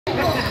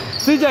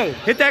CJ,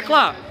 hit that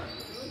clock.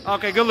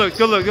 Okay, good look,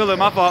 good look, good look.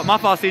 My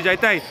fault, CJ.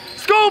 Thanks.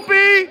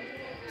 Scoopy!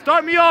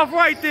 Start me off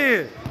right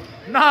there.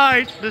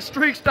 Nice, the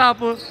streak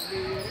stopper.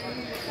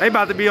 They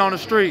about to be on the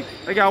streak.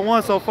 They got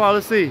one so far,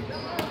 let's see.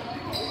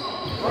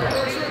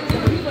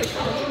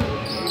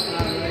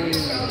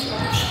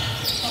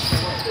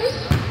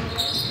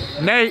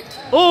 Nate,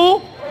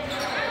 ooh.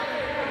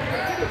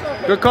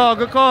 Good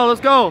call,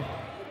 let's go.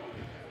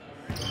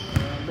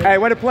 Hey,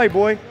 way to play,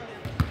 boy.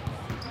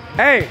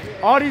 Hey,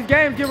 all these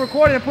games get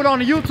recorded and put on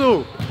the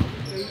YouTube.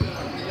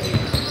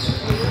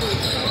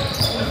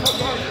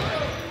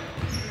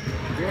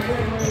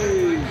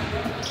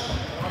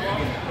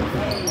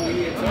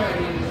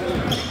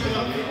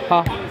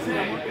 Huh?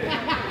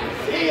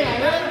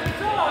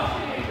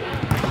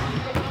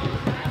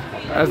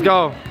 Let's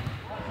go.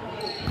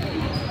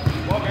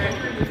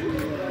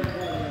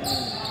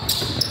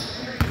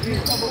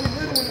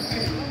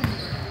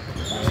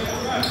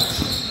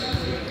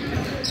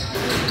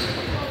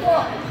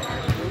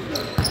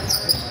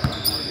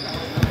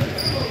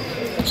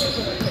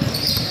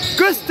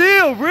 Good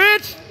steal,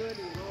 Rich.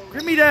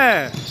 Give me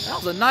that. That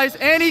was a nice,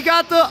 and he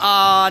got the,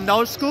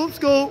 no,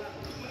 scoop.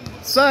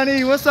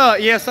 Sonny, what's up?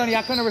 Yeah, Sonny,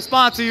 I couldn't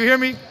respond to you, hear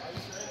me?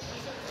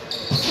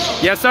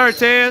 Yes, sir,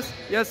 Tez.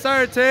 Yes,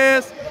 sir,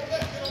 Tez.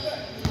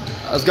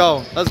 Let's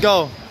go.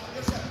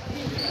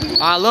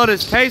 I love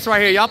this pace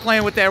right here. Y'all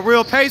playing with that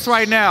real pace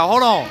right now.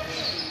 Hold on.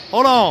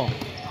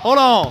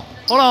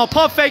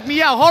 Pump fake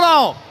me out. Hold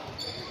on.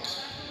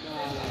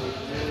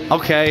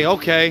 Okay.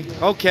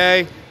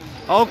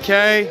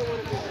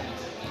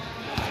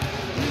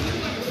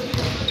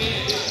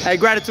 Hey,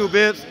 gratitude,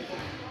 Bibbs.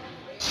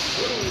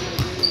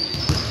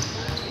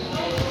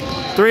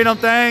 3 of them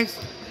things.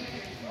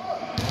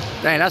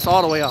 Dang, that's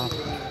all the way off.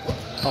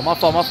 Oh, my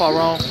fault,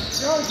 wrong.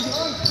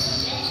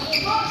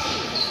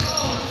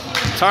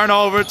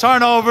 Turnover.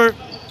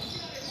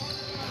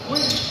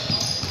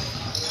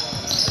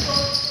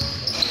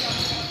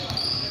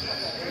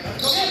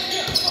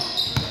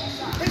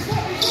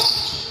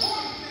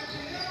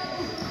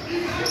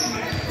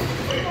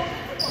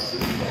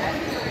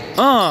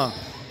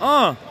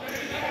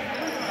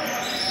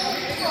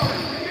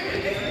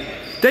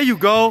 There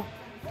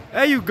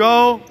you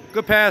go.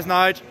 Good pass,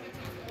 Nige.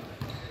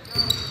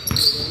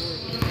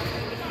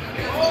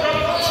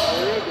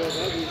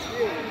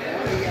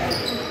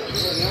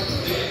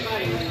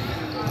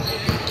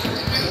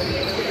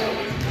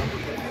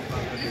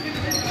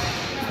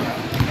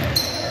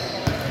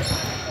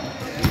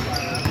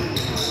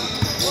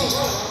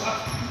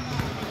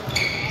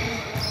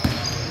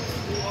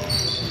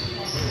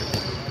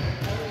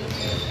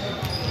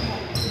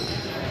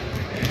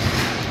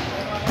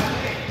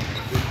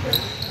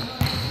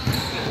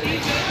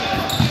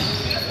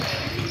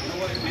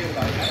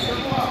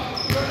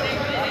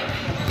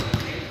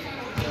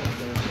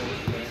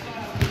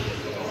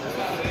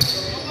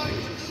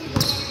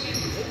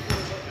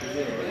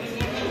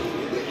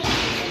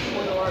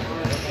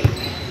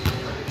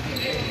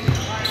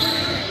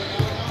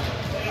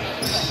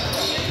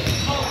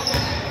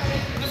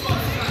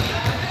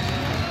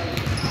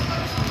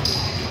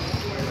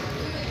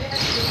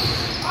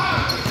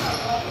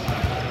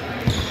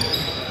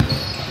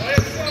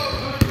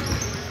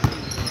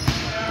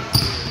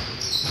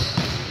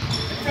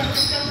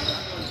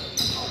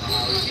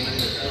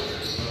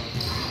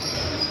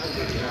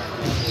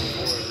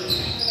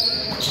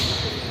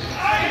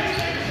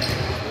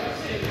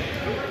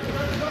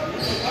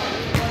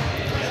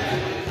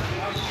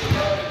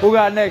 Who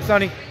got next,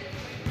 Sonny?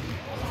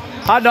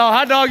 Hot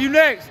dog, you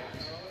next.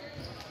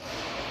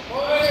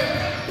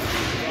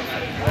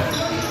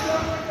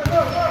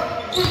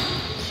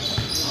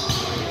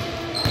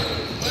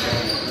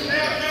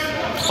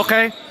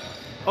 Okay.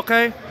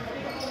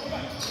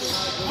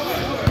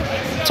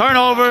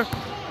 Turnover.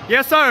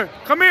 Yes, sir.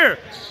 Come here.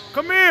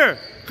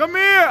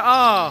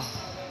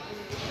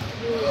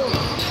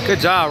 Good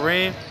job,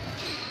 Reem.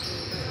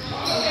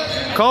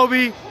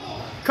 Kobe.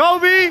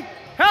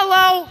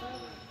 Hello.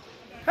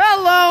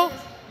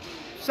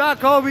 Shot,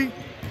 Kobe.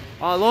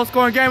 Low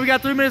scoring game. We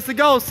got 3 minutes to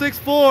go.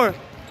 6-4.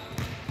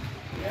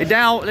 They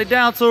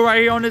down 2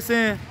 right here on this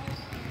end.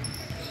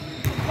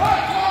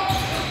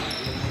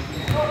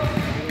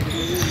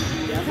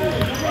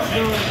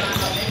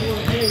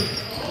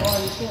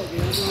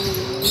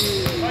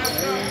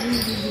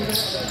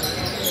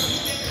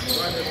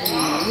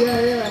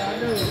 Yeah, I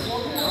know.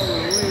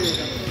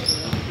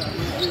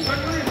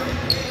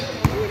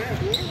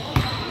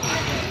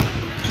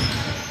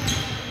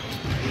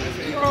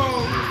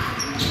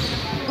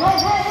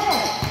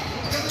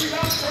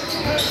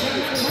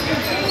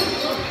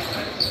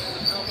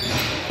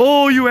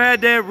 Oh, you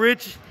had that,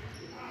 Rich.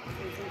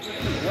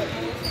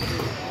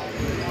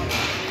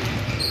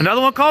 Another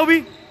one,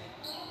 Kobe?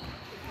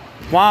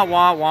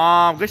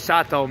 Womp. Good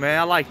shot, though, man.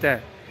 I like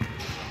that.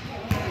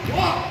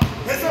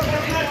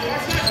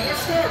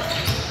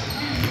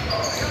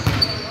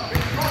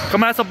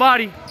 Come on, that's a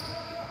body.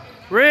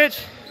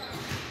 Rich.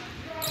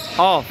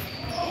 Off.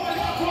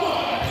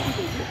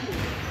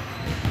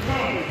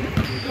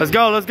 Let's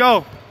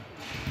go.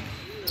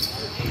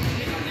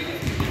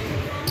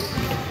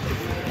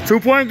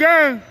 2-point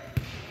game.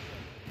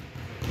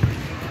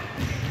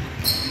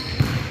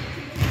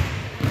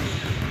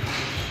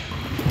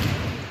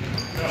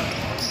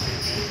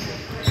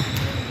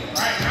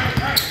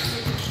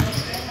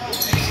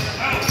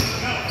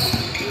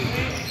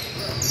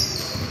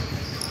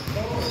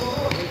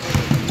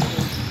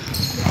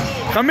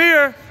 Come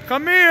here,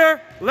 come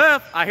here.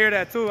 Left. I hear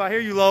that too. I hear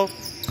you, Lo.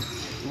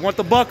 You want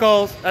the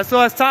Buckos. That's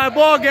tie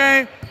ball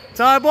game.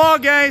 Tie ball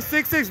game.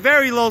 6-6.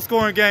 Very low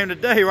scoring game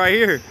today right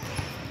here.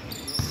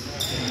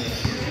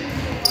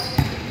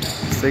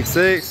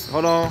 6-6.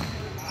 Hold on.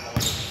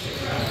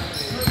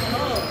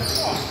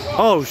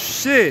 Oh,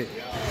 shit.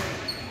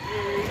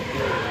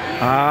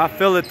 I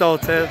feel it though,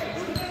 Tev.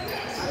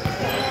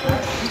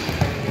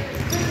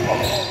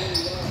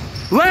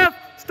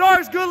 Left.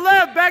 Starks, good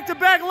left.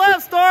 Back-to-back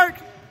left, Stark.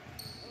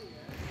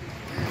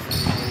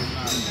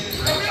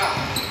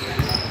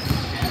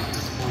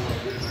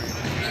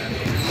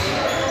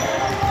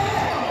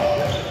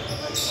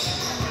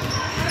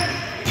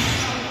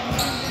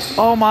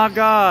 Oh my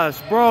gosh,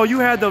 bro, you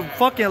had the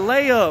fucking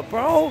layup,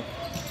 bro.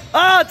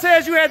 Ah,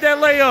 Tez, you had that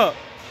layup.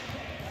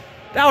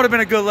 That would have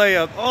been a good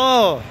layup.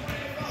 Oh.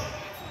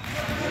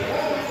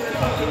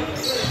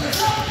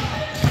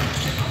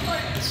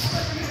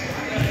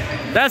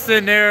 That's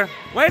in there.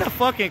 Way to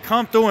fucking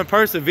come through and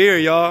persevere,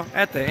 y'all.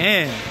 At the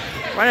end.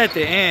 Right at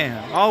the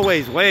end.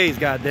 Always ways,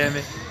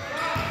 goddammit.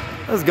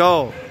 Let's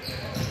go.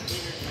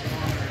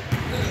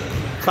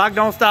 Clock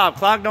don't stop.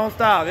 Clock don't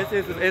stop.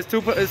 It's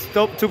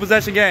two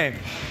possession game.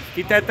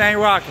 Keep that thing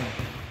rocking.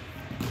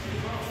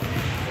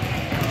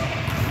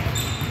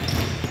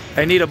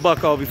 They need a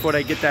bucko before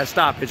they get that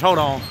stoppage. Hold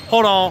on.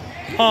 Hold on.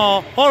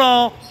 Hold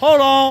on.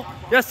 Hold on.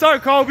 Yes, sir,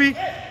 Kobe.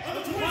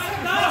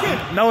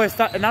 No, it's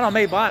not on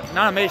made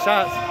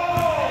shots.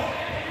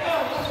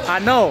 I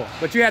know,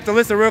 but you have to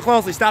listen real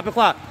closely. Stop the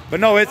clock.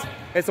 But no, it's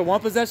a one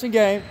possession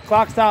game.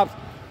 Clock stops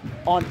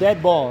on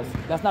dead balls.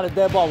 That's not a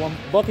dead ball. When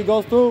bucket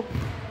goes through,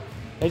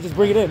 they just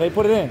bring it in. They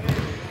put it in.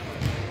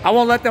 I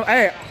won't let them.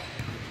 Hey,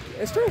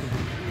 it's true.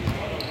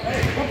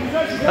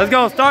 Let's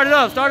go. Start it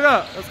up. Start it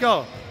up. Let's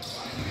go.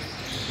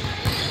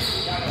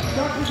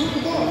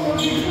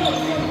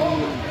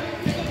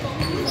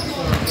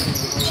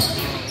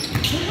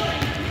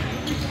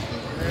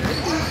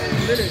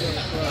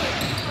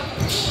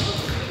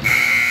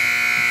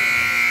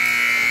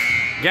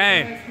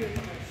 Game.